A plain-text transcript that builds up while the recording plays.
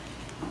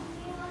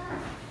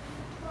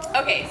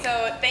Okay,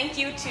 so thank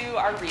you to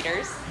our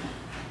readers.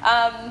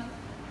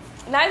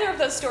 Neither of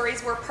those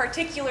stories were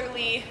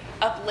particularly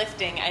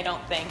uplifting, I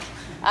don't think.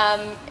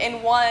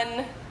 In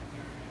one,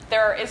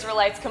 there are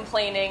Israelites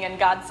complaining and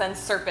God sends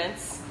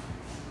serpents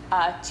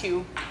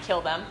to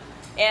kill them.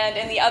 And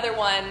in the other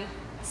one,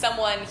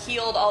 someone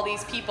healed all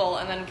these people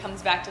and then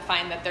comes back to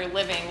find that they're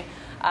living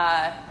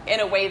in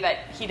a way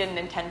that he didn't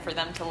intend for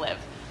them to live.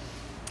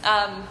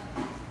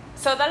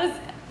 So that is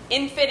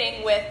in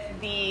fitting with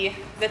the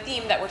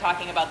theme that we're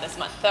talking about this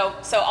month.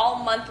 So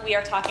all month we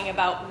are talking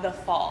about the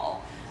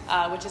fall,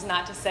 which is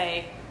not to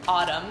say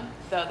autumn,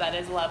 though that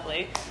is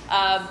lovely,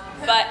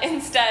 but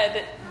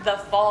instead the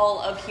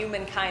fall of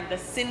humankind, the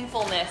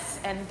sinfulness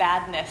and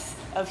badness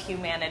of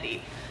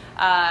humanity,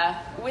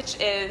 which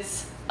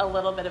is a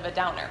little bit of a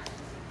downer.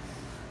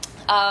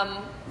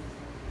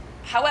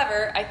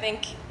 However, I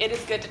think it is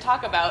good to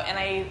talk about, and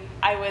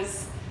I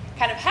was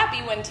kind of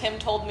happy when Tim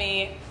told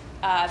me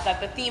that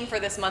the theme for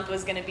this month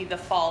was going to be the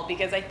fall,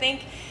 because I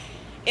think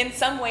in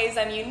some ways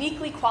I'm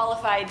uniquely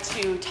qualified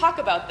to talk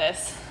about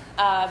this.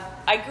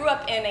 I grew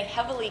up in a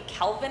heavily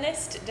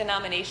Calvinist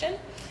denomination,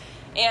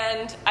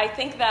 and I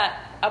think that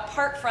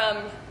apart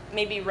from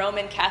maybe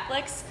Roman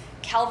Catholics,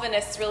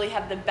 Calvinists really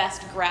have the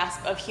best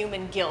grasp of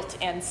human guilt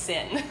and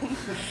sin.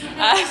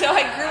 So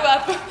I grew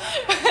up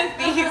with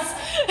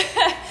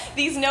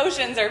these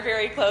notions are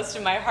very close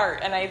to my heart,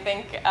 and I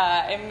think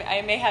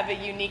I may have a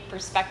unique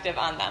perspective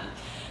on them.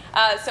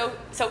 So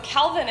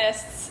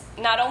Calvinists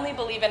not only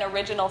believe in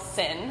original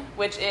sin,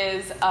 which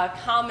is a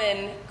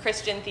common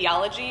Christian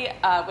theology,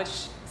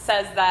 which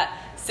says that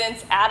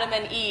since Adam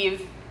and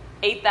Eve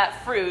ate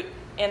that fruit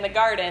in the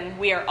garden,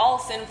 we are all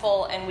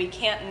sinful and we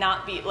can't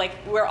not be,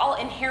 we're all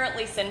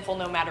inherently sinful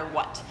no matter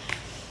what.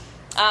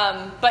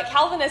 But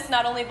Calvinists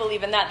not only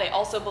believe in that, they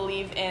also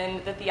believe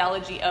in the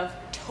theology of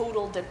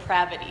total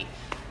depravity,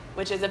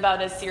 which is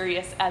about as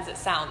serious as it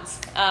sounds.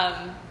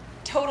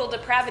 Total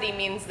depravity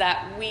means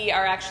that we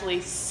are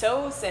actually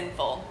so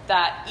sinful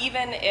that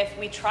even if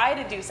we try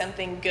to do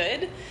something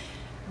good,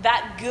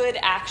 that good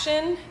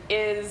action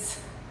is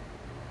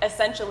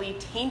essentially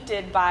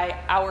tainted by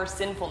our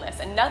sinfulness.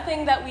 And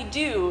nothing that we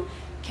do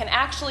can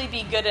actually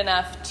be good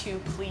enough to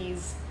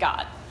please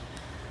God,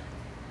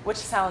 which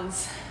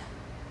sounds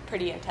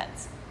pretty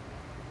intense.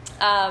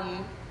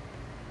 But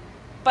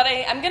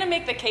I'm going to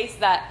make the case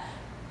that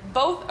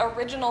both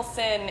original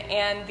sin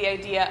and the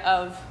idea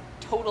of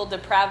total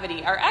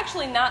depravity are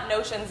actually not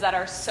notions that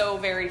are so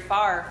very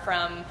far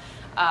from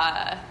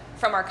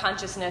our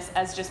consciousness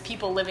as just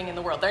people living in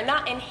the world. They're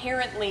not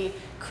inherently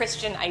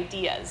Christian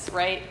ideas,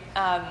 right?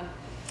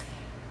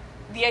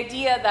 The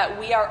idea that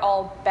we are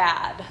all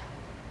bad,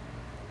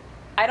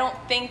 I don't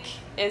think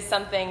is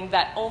something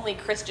that only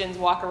Christians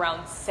walk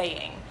around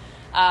saying.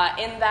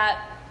 In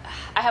that,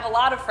 I have a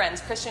lot of friends,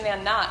 Christian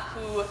and not,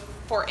 who,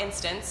 for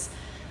instance,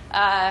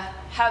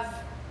 have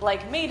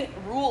made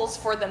rules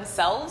for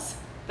themselves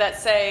that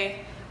say,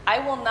 I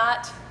will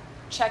not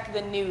check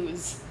the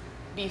news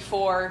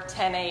before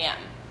 10 a.m.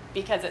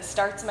 because it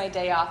starts my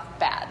day off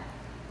bad,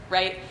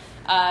 right?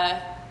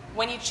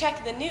 When you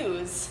check the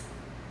news,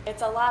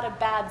 it's a lot of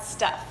bad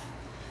stuff.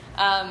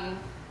 And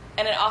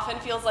it often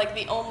feels like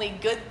the only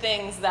good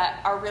things that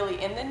are really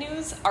in the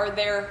news are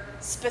there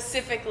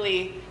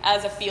specifically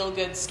as a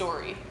feel-good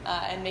story.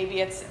 And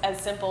maybe it's as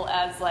simple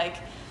as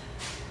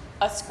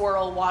a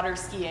squirrel water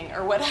skiing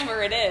or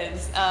whatever it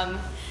is.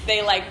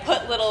 They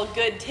put little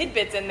good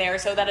tidbits in there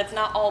so that it's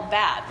not all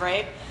bad,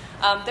 right?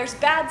 There's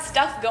bad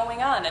stuff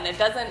going on, and it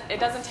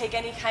doesn't take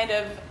any kind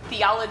of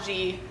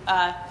theology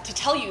to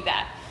tell you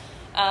that.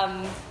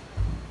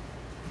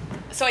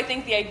 So I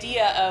think the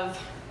idea of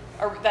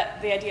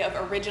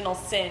original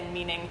sin,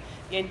 meaning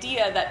the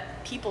idea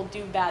that people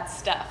do bad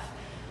stuff,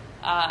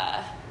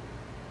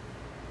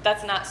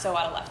 that's not so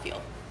out of left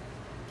field.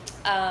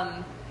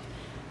 And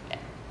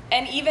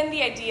even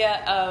the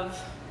idea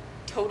of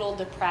total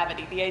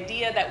depravity, the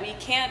idea that we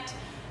can't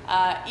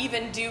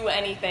even do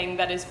anything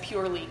that is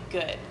purely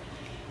good.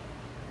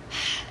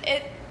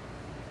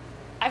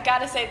 I've got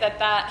to say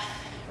that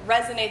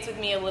resonates with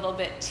me a little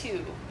bit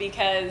too,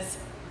 because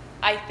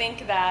I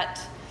think that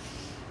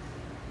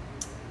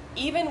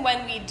even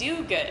when we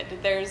do good,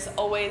 there's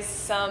always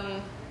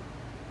some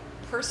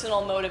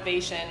personal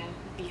motivation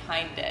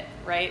behind it,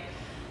 right?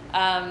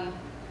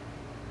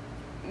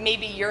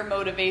 Maybe your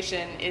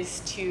motivation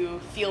is to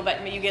feel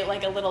better. You get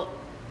a little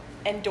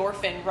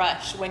endorphin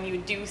rush when you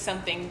do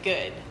something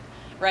good,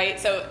 right?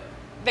 So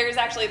there's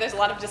a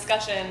lot of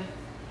discussion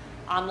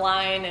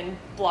online and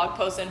blog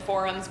posts and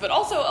forums, but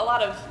also a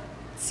lot of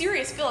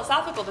serious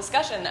philosophical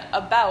discussion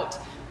about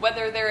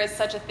whether there is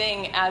such a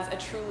thing as a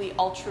truly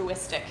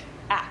altruistic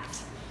act,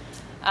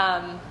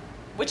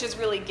 which is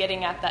really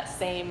getting at that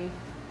same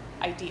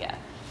idea.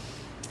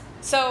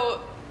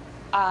 So,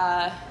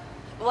 I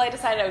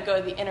decided I would go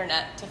to the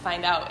internet to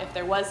find out if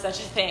there was such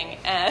a thing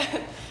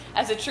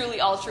as a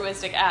truly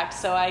altruistic act.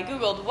 So I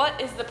Googled,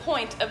 what is the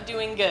point of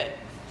doing good?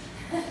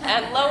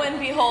 And lo and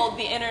behold,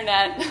 the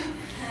internet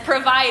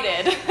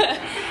provided.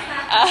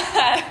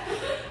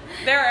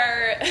 There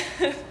are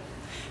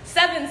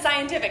 7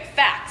 scientific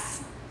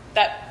facts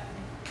that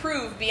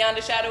prove beyond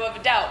a shadow of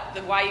a doubt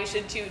that why you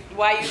should do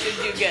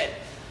good.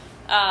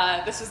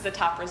 This was the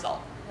top result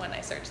when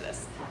I searched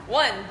this.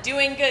 1,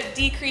 doing good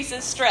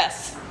decreases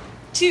stress.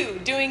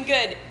 2, doing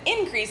good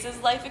increases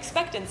life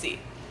expectancy.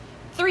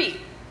 3,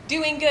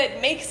 doing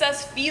good makes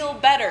us feel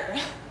better.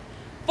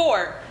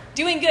 4,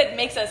 doing good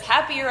makes us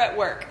happier at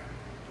work.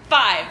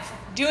 5,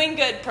 doing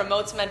good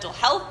promotes mental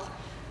health.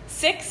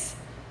 6,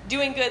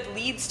 doing good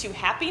leads to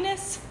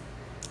happiness.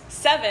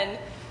 7,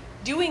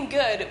 doing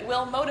good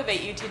will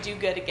motivate you to do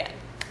good again.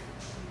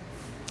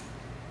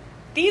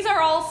 These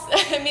are all,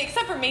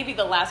 except for maybe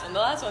the last one. The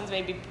last one's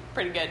maybe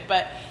pretty good,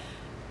 but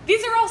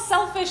these are all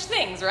selfish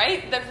things,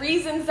 right? The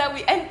reasons that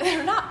and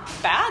they're not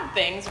bad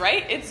things,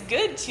 right? It's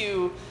good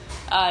to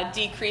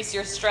decrease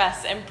your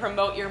stress and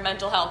promote your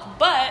mental health.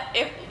 But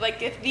if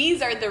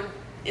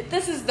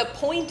this is the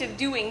point of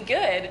doing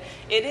good,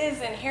 it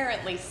is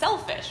inherently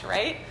selfish,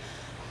 right?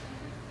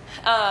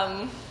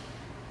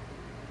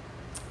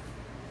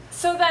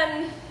 So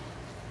then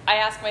I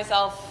ask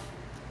myself,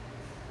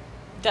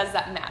 does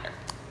that matter?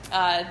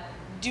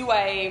 Do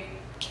I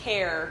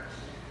care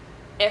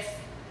if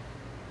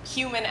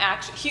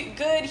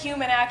good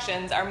human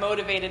actions are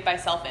motivated by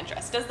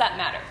self-interest? Does that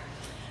matter?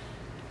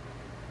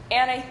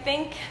 And I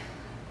think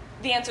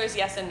the answer is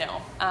yes and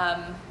no.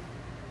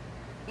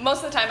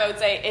 Most of the time I would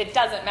say it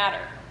doesn't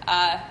matter.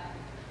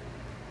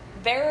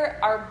 There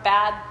are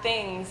bad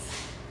things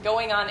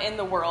going on in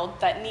the world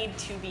that need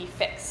to be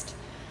fixed.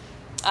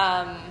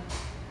 A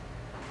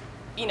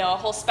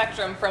whole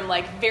spectrum from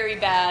very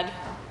bad,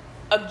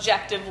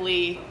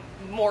 objectively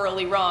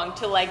morally wrong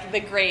to the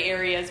gray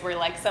areas where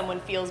someone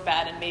feels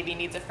bad and maybe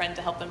needs a friend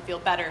to help them feel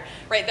better,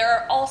 right? There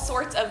are all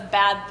sorts of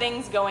bad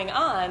things going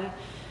on,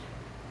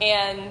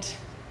 and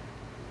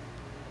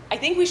I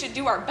think we should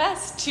do our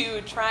best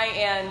to try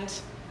and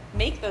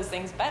make those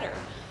things better.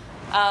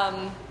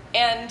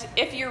 And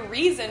if your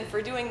reason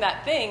for doing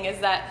that thing is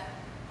that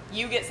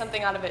you get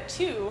something out of it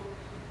too,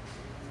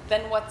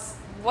 then what's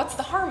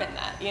the harm in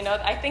that?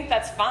 I think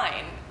that's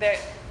fine.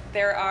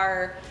 There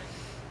are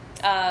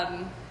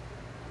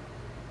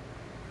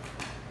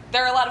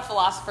a lot of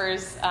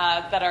philosophers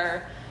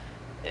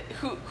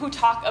who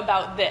talk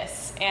about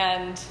this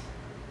and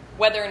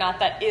whether or not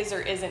that is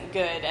or isn't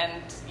good,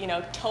 and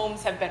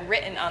tomes have been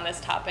written on this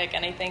topic.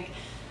 And I think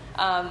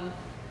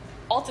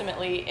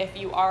ultimately, if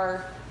you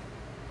are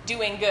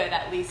doing good,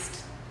 at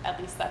least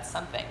that's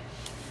something.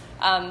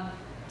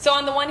 So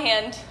on the one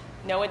hand,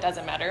 no, it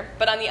doesn't matter.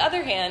 But on the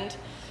other hand,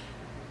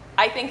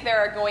 I think there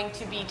are going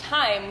to be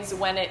times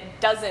when it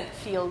doesn't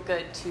feel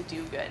good to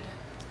do good.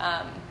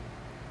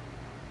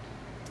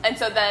 And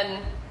so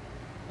then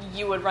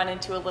you would run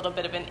into a little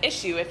bit of an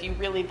issue if you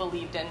really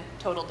believed in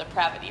total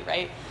depravity,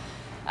 right?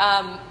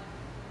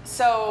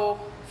 So,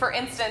 for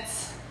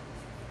instance,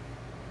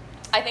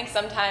 I think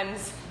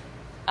sometimes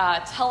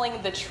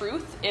telling the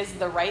truth is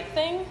the right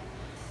thing,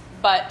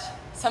 but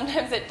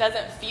sometimes it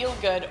doesn't feel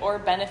good or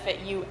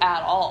benefit you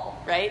at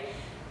all, right?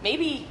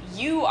 Maybe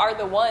you are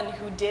the one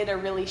who did a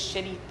really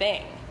shitty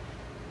thing,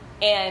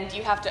 and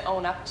you have to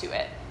own up to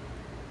it.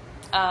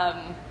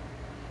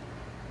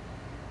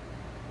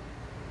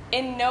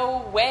 In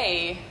no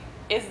way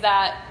is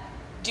that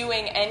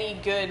doing any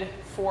good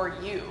for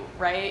you,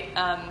 right?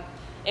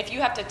 If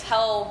you have to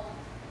tell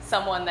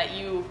someone that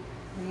you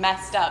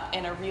messed up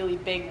in a really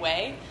big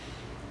way,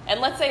 and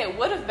let's say it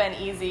would have been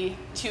easy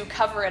to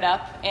cover it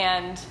up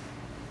and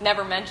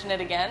never mention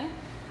it again,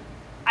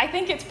 I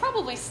think it's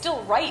probably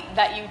still right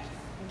that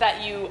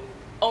you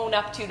own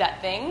up to that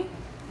thing,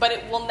 but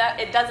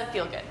it doesn't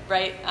feel good,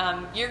 right?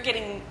 You're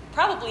getting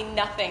probably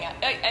nothing.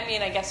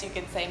 I guess you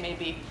could say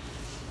maybe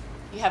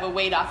you have a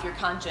weight off your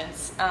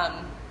conscience,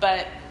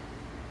 but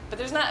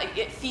there's not.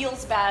 It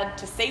feels bad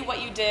to say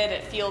what you did.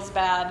 It feels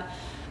bad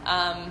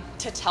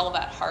to tell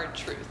that hard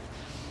truth.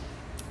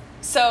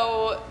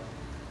 So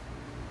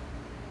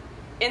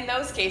in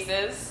those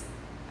cases,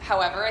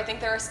 however, I think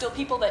there are still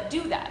people that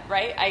do that,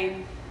 right?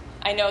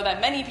 I know that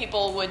many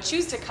people would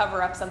choose to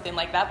cover up something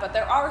like that, but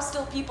there are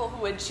still people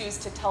who would choose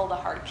to tell the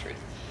hard truth.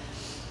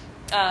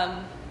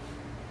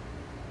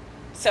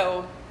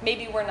 So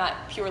maybe we're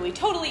not purely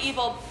totally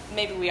evil.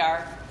 Maybe we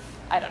are.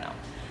 I don't know.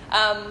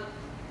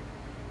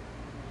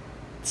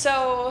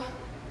 So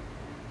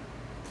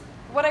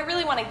what I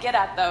really want to get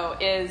at, though,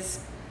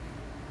 is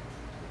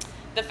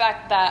the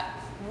fact that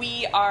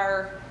we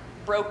are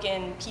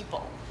broken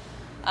people.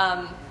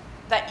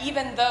 That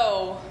even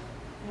though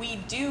we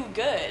do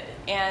good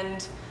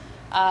and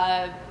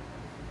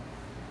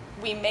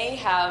we may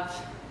have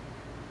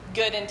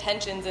good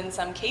intentions in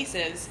some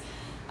cases,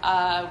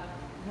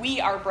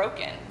 we are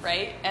broken,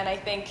 right? And I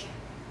think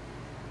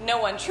no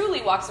one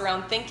truly walks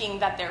around thinking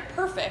that they're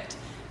perfect,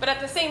 but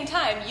at the same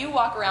time, you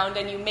walk around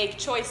and you make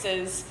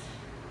choices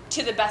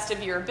to the best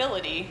of your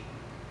ability,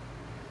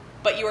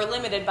 but you are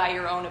limited by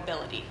your own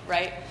ability,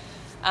 right?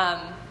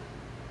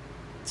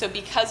 So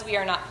because we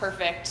are not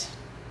perfect,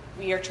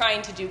 we are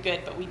trying to do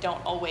good, but we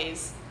don't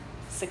always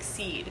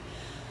succeed.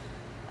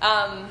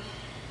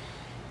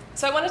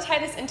 So I want to tie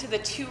this into the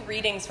two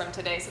readings from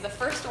today. So the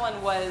first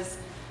one was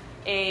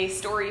a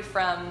story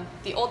from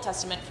the Old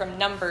Testament, from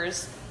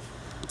Numbers,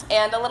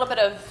 and a little bit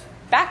of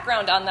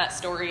background on that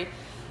story.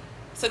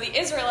 So the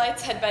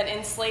Israelites had been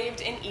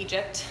enslaved in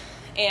Egypt,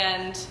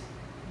 and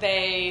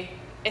they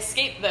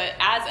escaped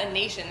as a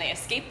nation, they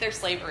escaped their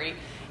slavery,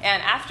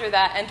 and after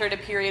that entered a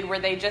period where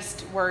they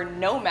just were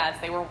nomads.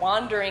 They were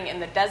wandering in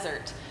the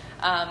desert,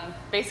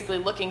 basically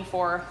looking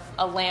for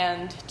a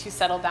land to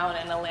settle down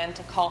in, a land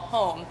to call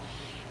home.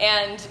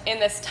 And in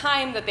this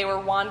time that they were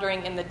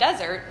wandering in the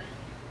desert,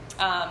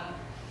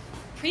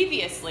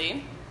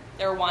 previously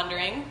they were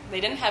wandering,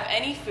 they didn't have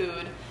any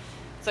food,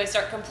 so they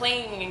start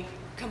complaining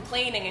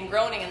and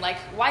groaning and like,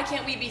 why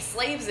can't we be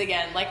slaves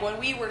again? Like, when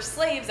we were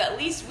slaves, at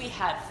least we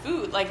had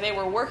food. Like, they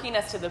were working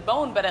us to the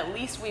bone, but at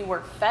least we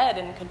were fed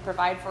and could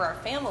provide for our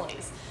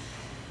families.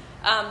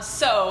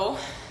 So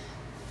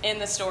in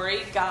the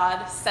story,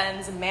 God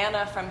sends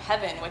manna from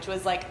heaven, which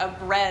was like a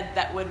bread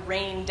that would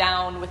rain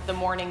down with the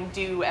morning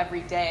dew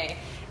every day.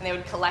 And they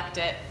would collect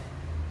it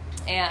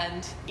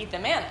and eat the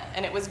manna.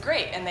 And it was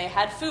great. And they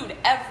had food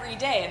every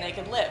day and they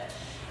could live.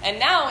 And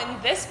now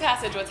in this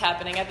passage, what's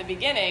happening at the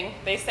beginning,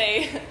 they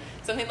say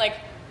something like,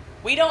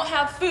 we don't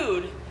have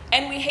food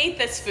and we hate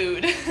this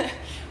food,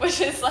 which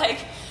is like,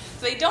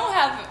 so they don't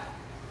have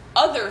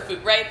other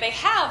food, right? They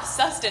have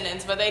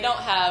sustenance, but they don't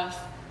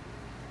have,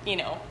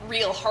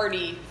 real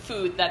hearty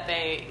food that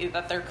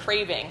they're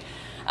craving.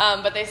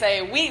 But they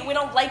say, we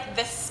don't like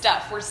this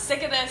stuff. We're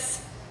sick of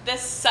this.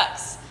 This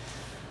sucks.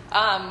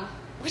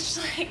 Which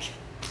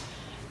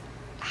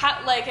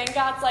and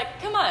God's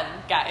like, come on,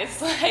 guys,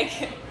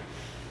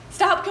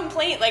 stop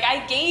complaining.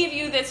 I gave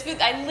you this food.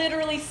 I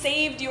literally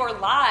saved your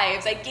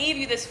lives. I gave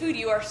you this food.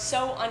 You are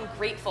so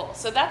ungrateful.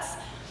 So that's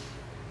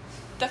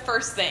the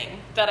first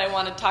thing that I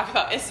want to talk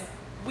about is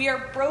we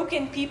are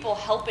broken people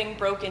helping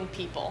broken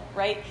people,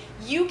 right?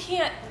 You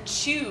can't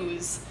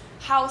choose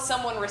how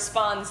someone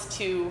responds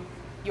to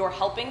your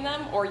helping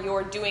them or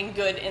your doing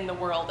good in the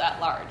world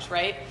at large,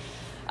 right?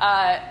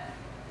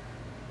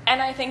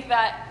 And I think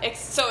that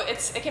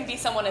it can be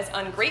someone as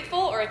ungrateful,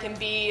 or it can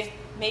be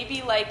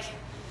maybe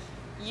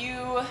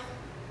you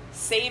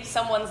save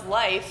someone's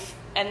life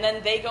and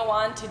then they go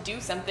on to do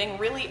something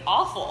really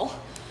awful.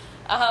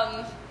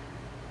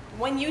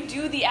 When you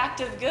do the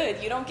act of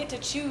good, you don't get to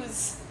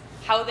choose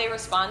how they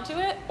respond to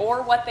it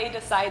or what they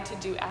decide to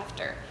do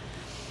after.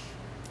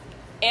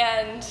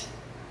 And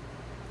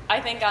I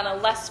think on a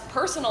less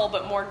personal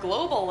but more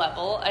global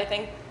level, I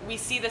think we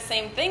see the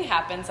same thing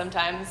happen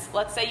sometimes.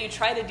 Let's say you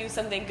try to do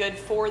something good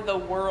for the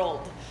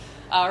world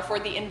or for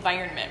the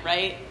environment,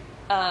 right?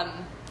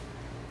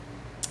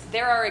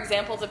 There are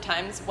examples of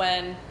times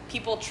when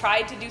people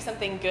tried to do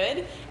something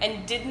good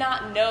and did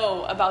not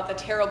know about the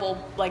terrible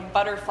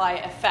butterfly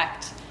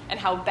effect and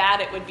how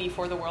bad it would be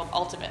for the world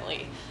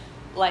ultimately.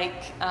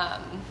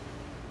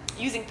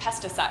 Using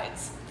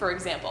pesticides, for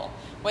example.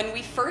 When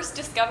we first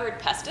discovered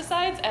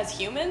pesticides as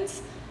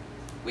humans,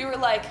 we were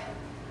like,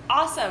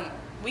 awesome,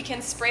 we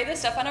can spray this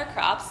stuff on our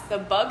crops, the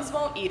bugs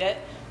won't eat it,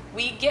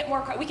 we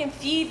can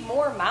feed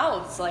more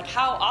mouths,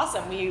 how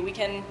awesome, we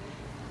can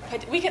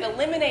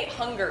eliminate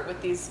hunger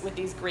with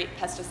these great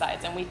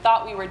pesticides, and we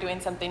thought we were doing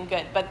something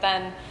good. But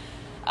then,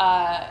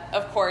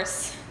 of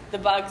course, the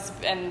bugs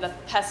and the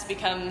pests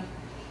become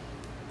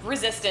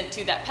resistant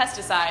to that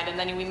pesticide, and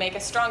then we make a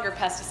stronger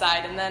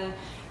pesticide, and then,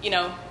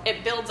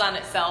 it builds on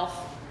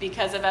itself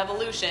because of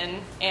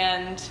evolution,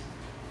 and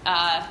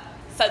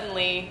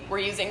suddenly we're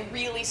using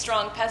really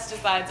strong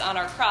pesticides on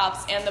our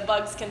crops, and the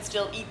bugs can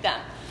still eat them.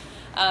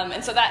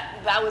 And so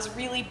that was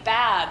really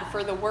bad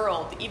for the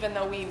world, even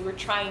though we were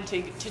trying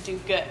to do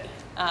good.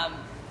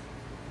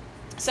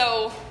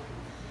 So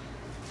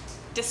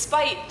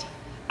despite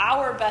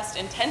our best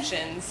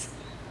intentions,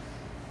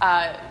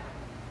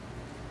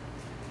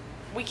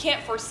 we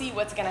can't foresee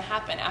what's going to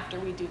happen after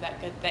we do that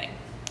good thing.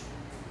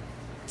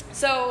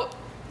 So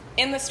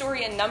in the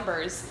story in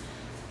Numbers,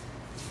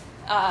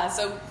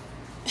 the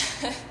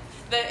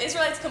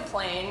Israelites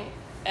complain,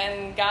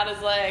 and God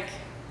is like,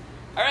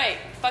 all right,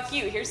 fuck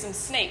you, here's some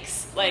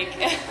snakes, right?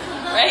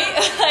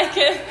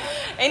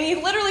 And he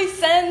literally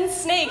sends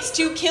snakes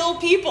to kill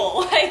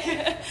people,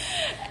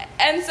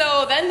 and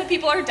so then the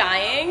people are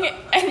dying,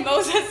 and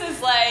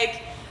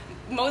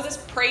Moses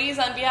prays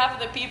on behalf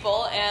of the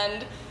people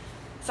and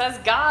says,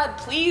 God,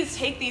 please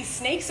take these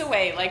snakes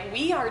away,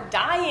 we are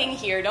dying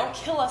here, don't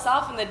kill us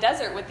off in the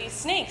desert with these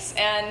snakes.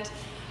 And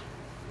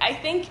I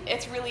think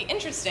it's really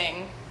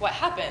interesting what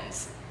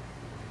happens.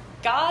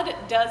 God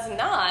does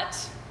not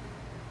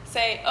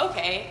say,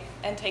 okay,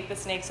 and take the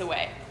snakes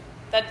away.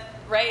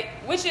 Right?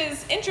 Which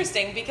is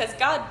interesting because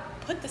God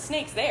put the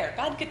snakes there.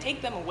 God could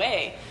take them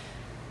away.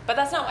 But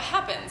that's not what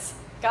happens.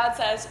 God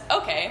says,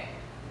 okay,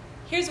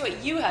 here's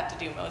what you have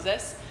to do,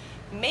 Moses.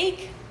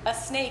 Make a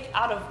snake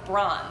out of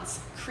bronze.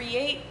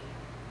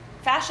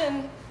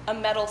 Fashion a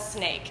metal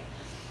snake.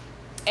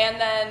 And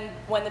then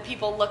when the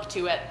people look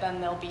to it, then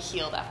they'll be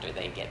healed after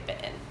they get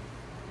bitten.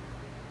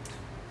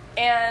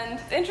 And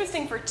it's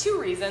interesting for two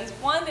reasons.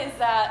 One is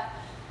that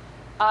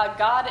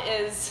God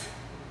is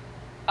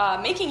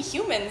making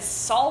humans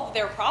solve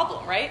their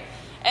problem, right?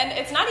 And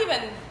it's not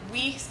even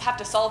we have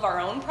to solve our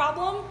own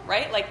problem,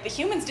 right? Like the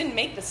humans didn't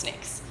make the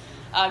snakes.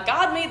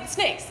 God made the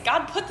snakes.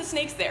 God put the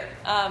snakes there.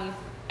 And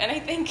I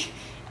think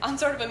on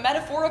sort of a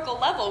metaphorical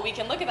level, we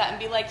can look at that and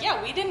be like,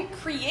 yeah, we didn't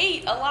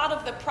create a lot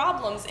of the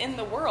problems in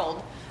the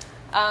world,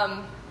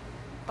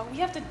 but we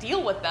have to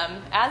deal with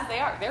them as they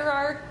are. There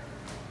are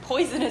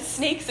poisonous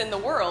snakes in the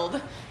world,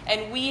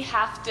 and we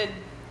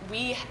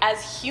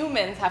as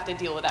humans have to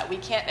deal with that. We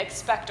can't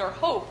expect or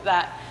hope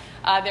that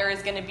there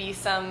is going to be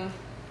some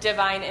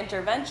divine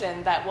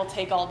intervention that will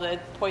take all the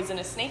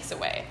poisonous snakes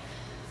away.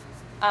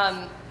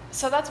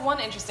 So that's one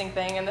interesting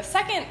thing. And the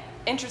second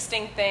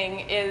interesting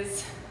thing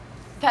is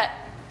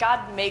that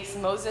God makes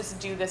Moses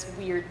do this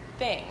weird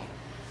thing.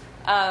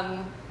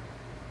 And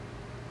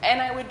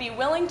I would be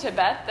willing to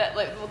bet that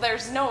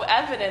there's no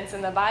evidence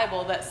in the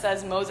Bible that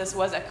says Moses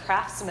was a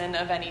craftsman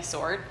of any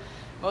sort.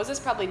 Moses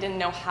probably didn't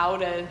know how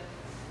to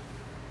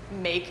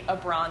make a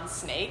bronze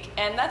snake,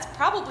 and that's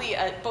probably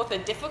both a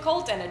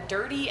difficult and a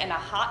dirty and a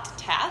hot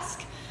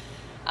task.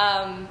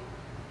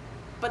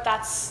 But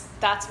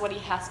that's what he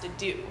has to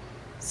do.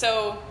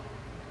 So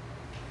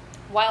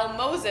while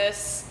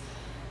Moses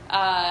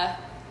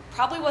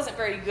probably wasn't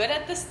very good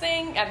at this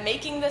thing, at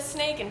making this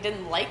snake, and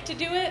didn't like to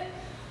do it,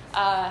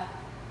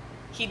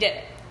 he did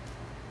it.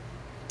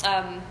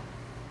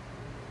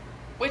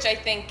 Which I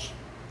think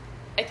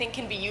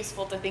can be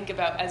useful to think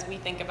about as we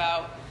think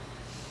about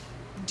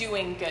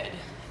doing good,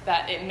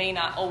 that it may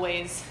not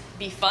always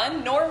be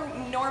fun,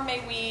 nor may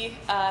we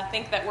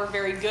think that we're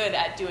very good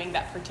at doing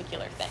that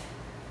particular thing.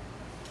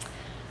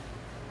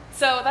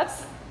 So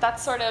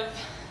that's sort of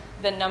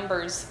the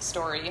Numbers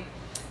story.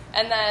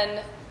 And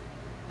then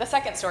the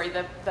second story,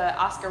 the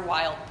Oscar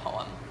Wilde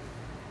poem.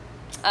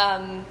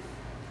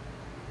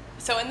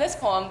 So in this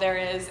poem, there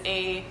is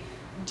a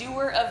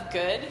doer of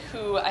good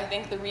who I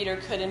think the reader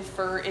could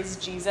infer is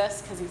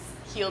Jesus, because he's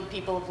healed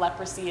people of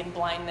leprosy and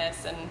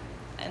blindness and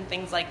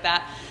things like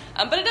that.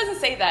 But it doesn't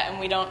say that, and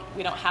we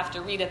don't have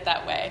to read it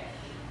that way.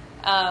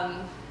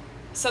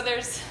 So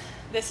there's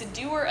this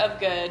doer of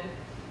good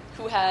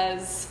who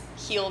has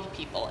healed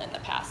people in the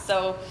past.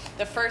 So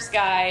the first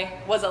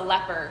guy was a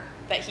leper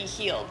that he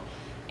healed.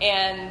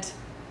 And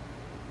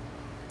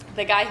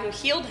the guy who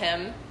healed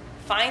him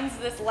finds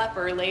this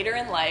leper later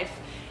in life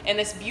in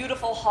this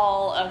beautiful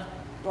hall of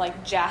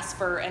like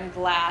jasper and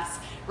glass,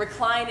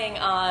 reclining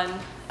on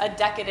a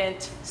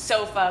decadent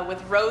sofa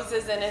with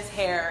roses in his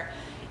hair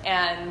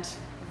and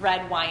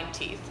red wine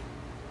teeth.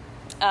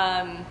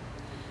 And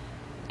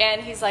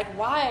he's like,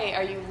 why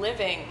are you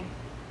living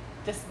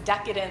this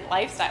decadent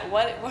lifestyle?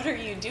 What are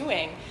you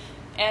doing?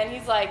 And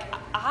he's like,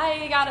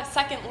 I got a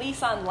second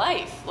lease on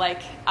life.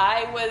 Like,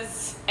 I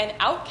was an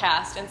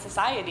outcast in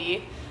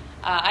society.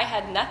 I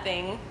had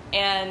nothing,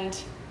 and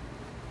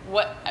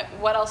what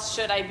else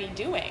should I be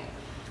doing?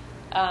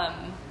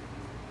 And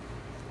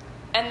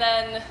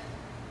then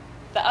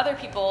the other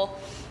people,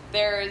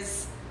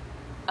 there's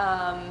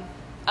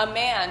a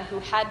man who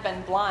had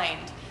been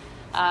blind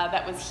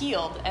that was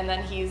healed, and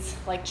then he's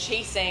like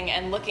chasing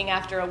and looking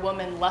after a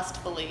woman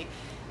lustfully,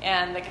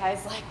 and the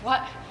guy's like,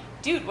 what?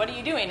 Dude, what are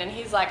you doing? And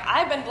he's like,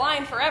 I've been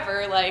blind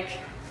forever, like,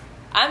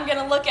 I'm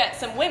gonna look at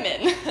some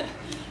women,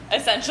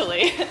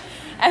 essentially.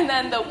 And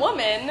then the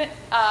woman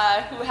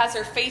who has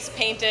her face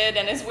painted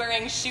and is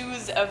wearing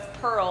shoes of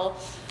pearl,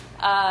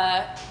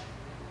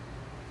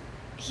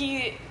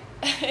 he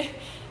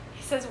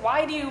says,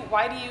 why do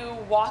you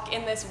walk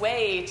in this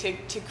way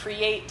to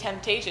create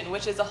temptation,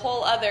 which is a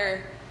whole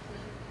other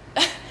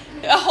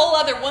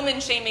woman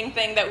shaming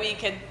thing that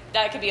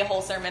could be a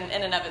whole sermon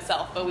in and of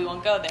itself, but we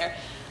won't go there.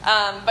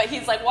 But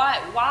he's like,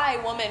 why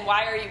woman,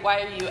 why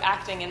are you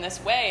acting in this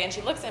way? And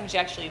she looks at him, she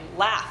actually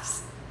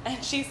laughs,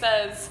 and she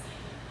says,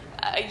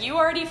 you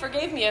already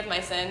forgave me of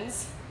my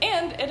sins,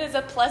 and it is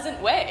a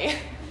pleasant way.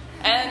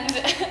 And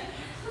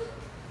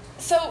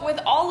so with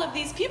all of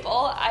these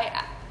people,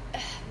 I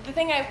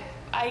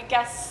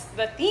guess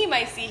the theme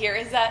I see here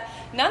is that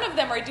none of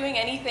them are doing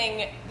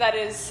anything that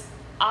is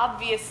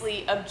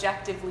obviously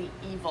objectively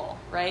evil,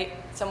 right?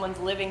 Someone's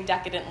living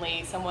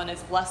decadently, someone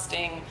is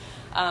lusting,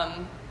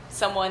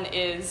 someone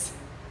is,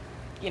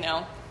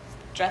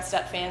 dressed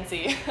up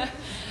fancy.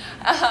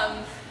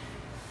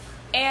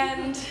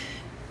 And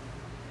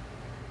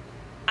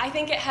I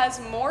think it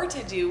has more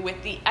to do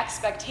with the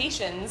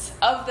expectations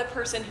of the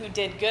person who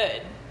did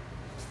good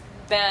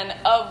than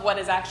of what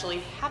is actually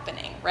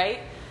happening, right?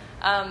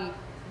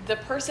 The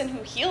person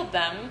who healed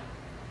them,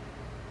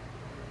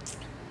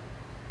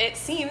 it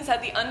seems,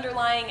 had the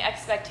underlying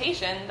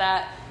expectation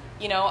that,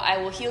 I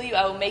will heal you,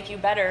 I will make you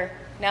better,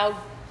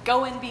 now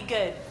go and be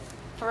good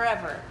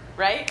forever,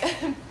 right?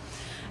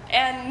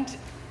 and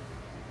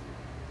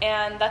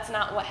that's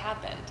not what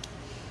happened.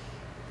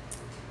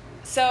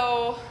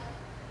 So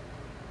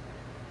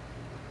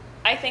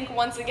I think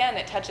once again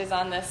it touches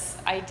on this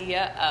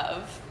idea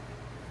of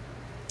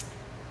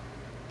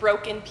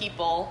broken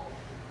people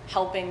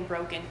helping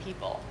broken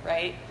people,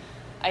 right?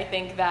 I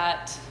think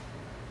that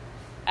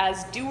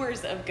as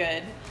doers of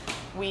good,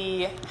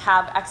 we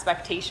have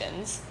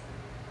expectations,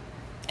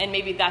 And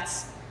maybe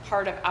that's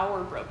part of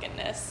our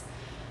brokenness.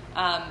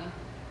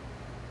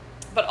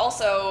 But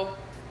also,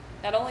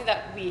 not only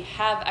that we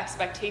have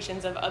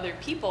expectations of other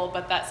people,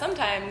 but that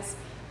sometimes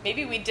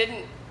maybe we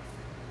didn't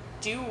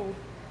do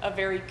a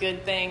very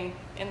good thing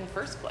in the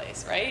first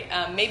place, right?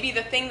 Maybe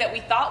the thing that we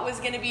thought was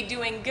going to be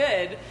doing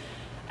good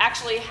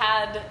actually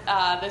had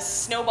this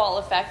snowball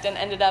effect and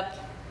ended up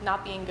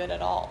not being good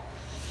at all.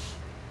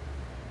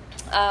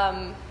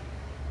 And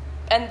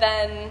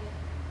then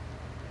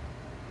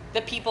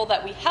the people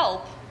that we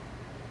help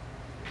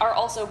are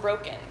also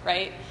broken,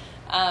 right?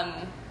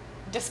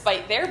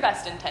 Despite their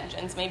best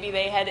intentions, maybe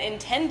they had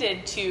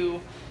intended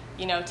to,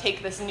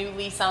 take this new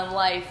lease on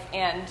life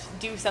and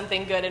do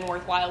something good and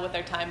worthwhile with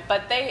their time.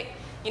 But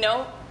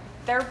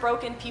they're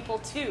broken people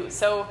too.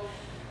 So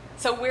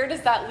where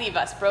does that leave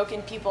us?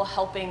 Broken people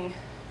helping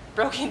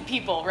broken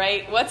people,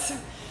 right? What's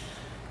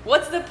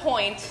the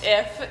point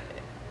if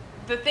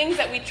the things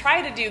that we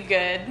try to do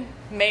good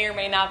may or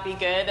may not be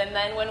good, and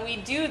then when we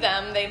do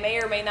them, they may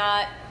or may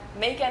not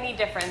make any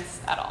difference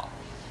at all?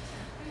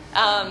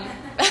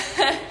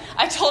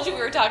 I told you we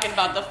were talking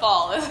about the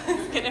fall. It's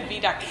going to be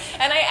dark.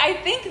 And I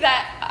think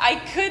that I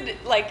could,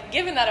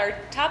 given that our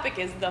topic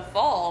is the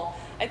fall,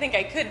 I think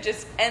I could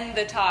just end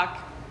the talk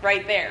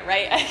right there,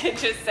 right? I could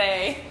just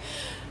say,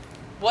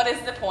 what is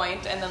the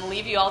point? And then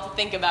leave you all to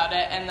think about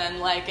it. And then,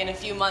 in a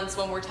few months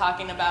when we're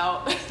talking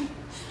about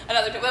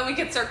then we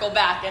could circle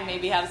back and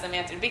maybe have some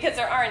answers. Because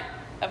there aren't,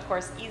 of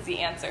course, easy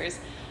answers.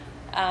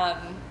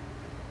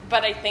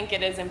 But I think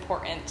it is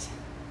important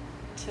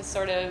to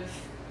sort of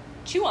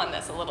chew on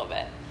this a little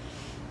bit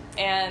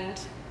and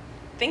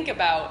think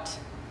about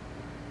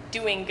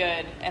doing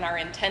good and our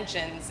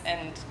intentions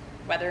and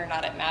whether or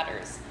not it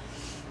matters.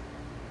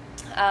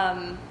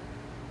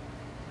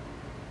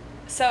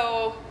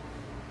 So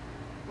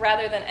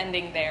rather than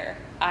ending there,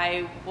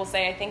 I will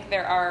say I think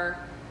there are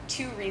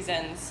two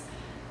reasons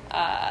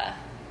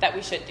that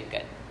we should do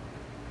good.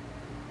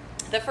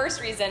 The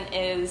first reason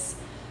is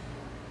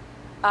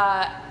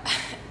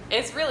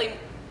it's really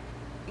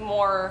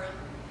more.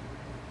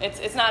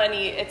 It's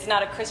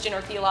not a Christian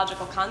or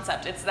theological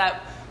concept. It's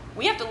that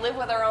we have to live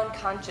with our own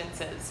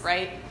consciences,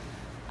 right?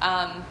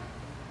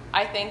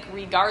 I think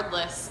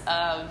regardless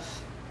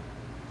of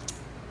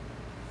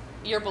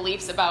your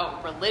beliefs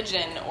about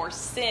religion or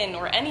sin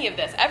or any of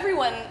this,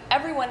 everyone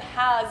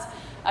has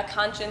a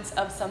conscience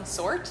of some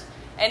sort.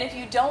 And if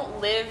you don't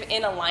live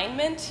in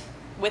alignment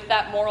with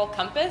that moral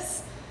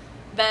compass,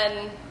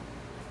 then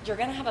you're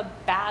going to have a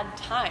bad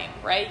time,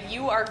 right?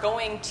 You are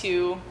going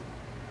to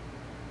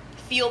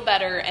feel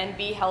better and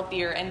be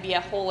healthier and be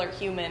a wholer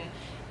human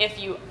if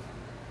your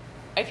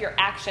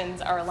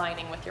actions are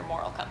aligning with your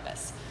moral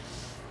compass.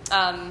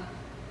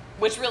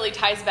 Which really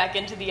ties back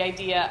into the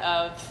idea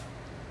of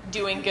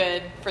doing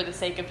good for the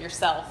sake of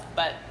yourself,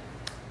 but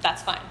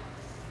that's fine.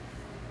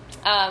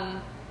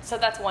 So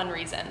that's one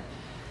reason.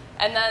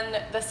 And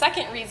then the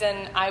second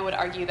reason I would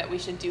argue that we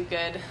should do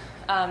good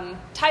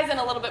ties in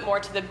a little bit more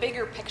to the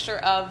bigger picture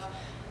of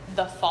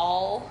the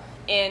fall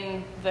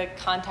in the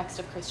context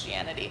of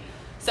Christianity.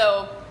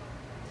 So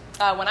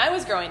when I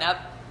was growing up,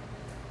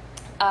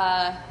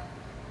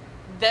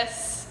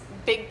 this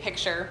big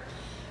picture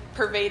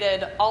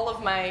pervaded all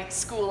of my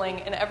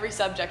schooling, and every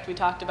subject we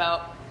talked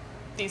about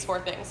these four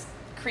things: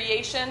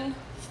 creation,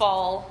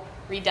 fall,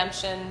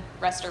 redemption,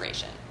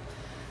 restoration.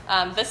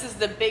 This is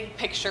the big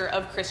picture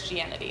of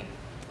Christianity.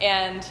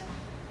 And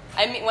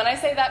I mean, when I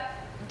say that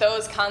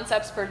those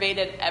concepts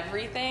pervaded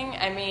everything,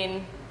 I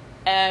mean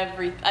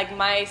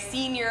my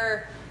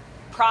senior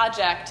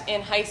project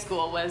in high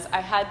school was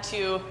I had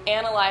to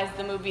analyze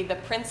the movie The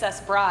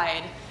Princess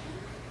Bride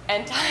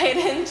and tie it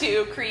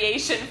into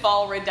creation,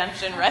 fall,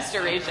 redemption,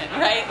 restoration,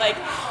 right?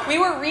 We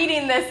were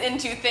reading this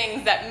into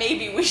things that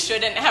maybe we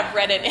shouldn't have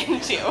read it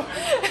into.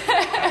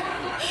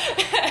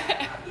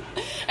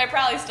 I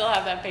probably still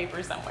have that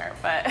paper somewhere,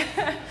 but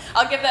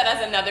I'll give that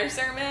as another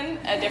sermon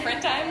a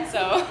different time.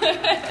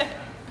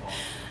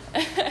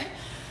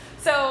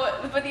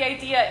 But the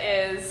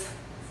idea is,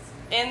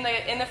 in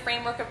the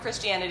framework of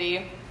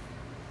Christianity,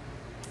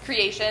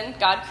 creation,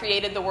 God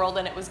created the world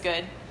and it was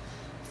good.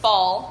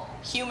 Fall,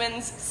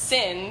 humans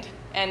sinned,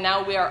 and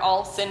now we are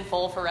all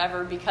sinful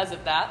forever because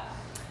of that.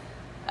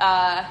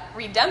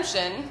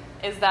 Redemption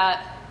is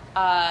that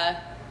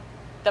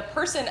the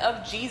person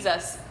of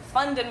Jesus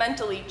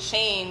fundamentally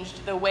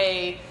changed the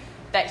way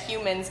that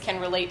humans can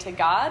relate to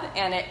God,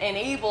 and it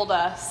enabled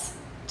us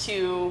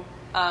to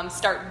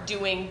start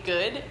doing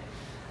good.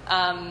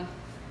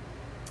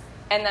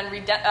 And then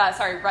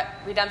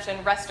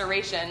redemption,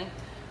 restoration.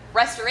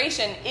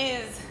 Restoration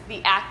is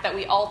the act that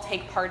we all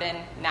take part in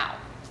now,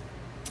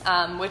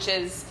 which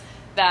is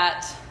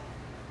that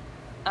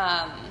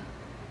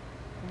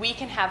we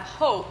can have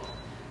hope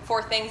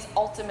for things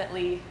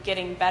ultimately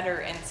getting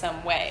better in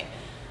some way.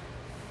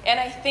 And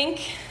I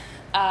think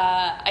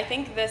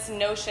this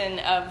notion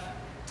of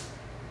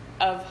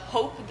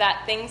hope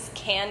that things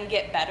can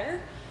get better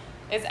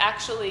is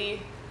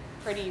actually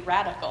pretty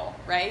radical,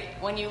 right?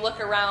 When you look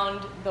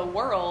around the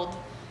world,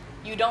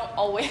 you don't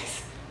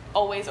always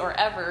always or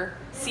ever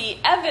see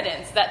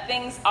evidence that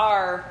things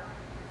are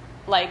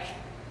like,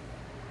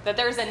 that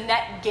there's a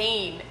net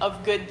gain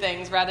of good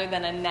things rather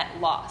than a net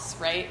loss,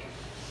 right?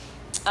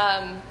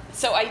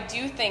 So I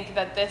do think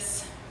that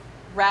this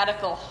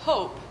radical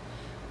hope,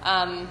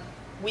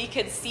 we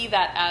could see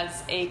that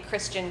as a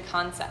Christian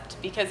concept,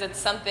 because it's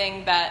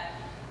something that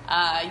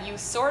you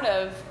sort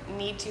of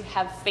need to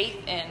have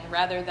faith in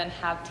rather than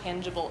have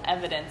tangible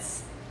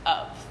evidence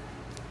of.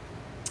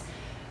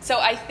 So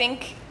I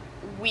think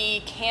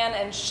we can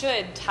and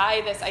should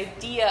tie this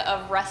idea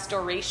of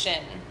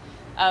restoration,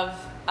 of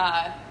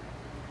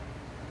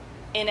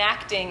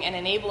enacting and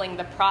enabling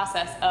the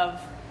process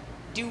of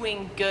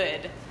doing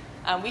good.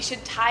 We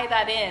should tie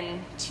that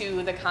in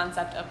to the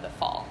concept of the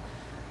fall.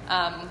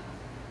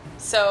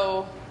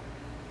 So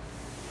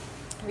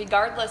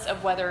regardless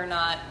of whether or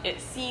not it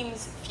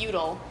seems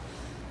futile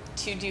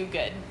to do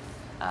good,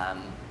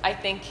 I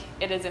think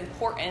it is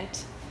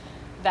important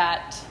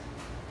that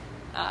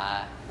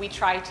we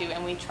try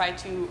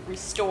to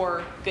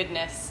restore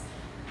goodness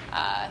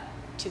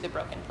to the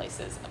broken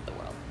places of the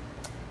world.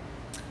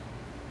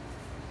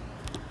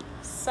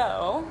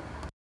 So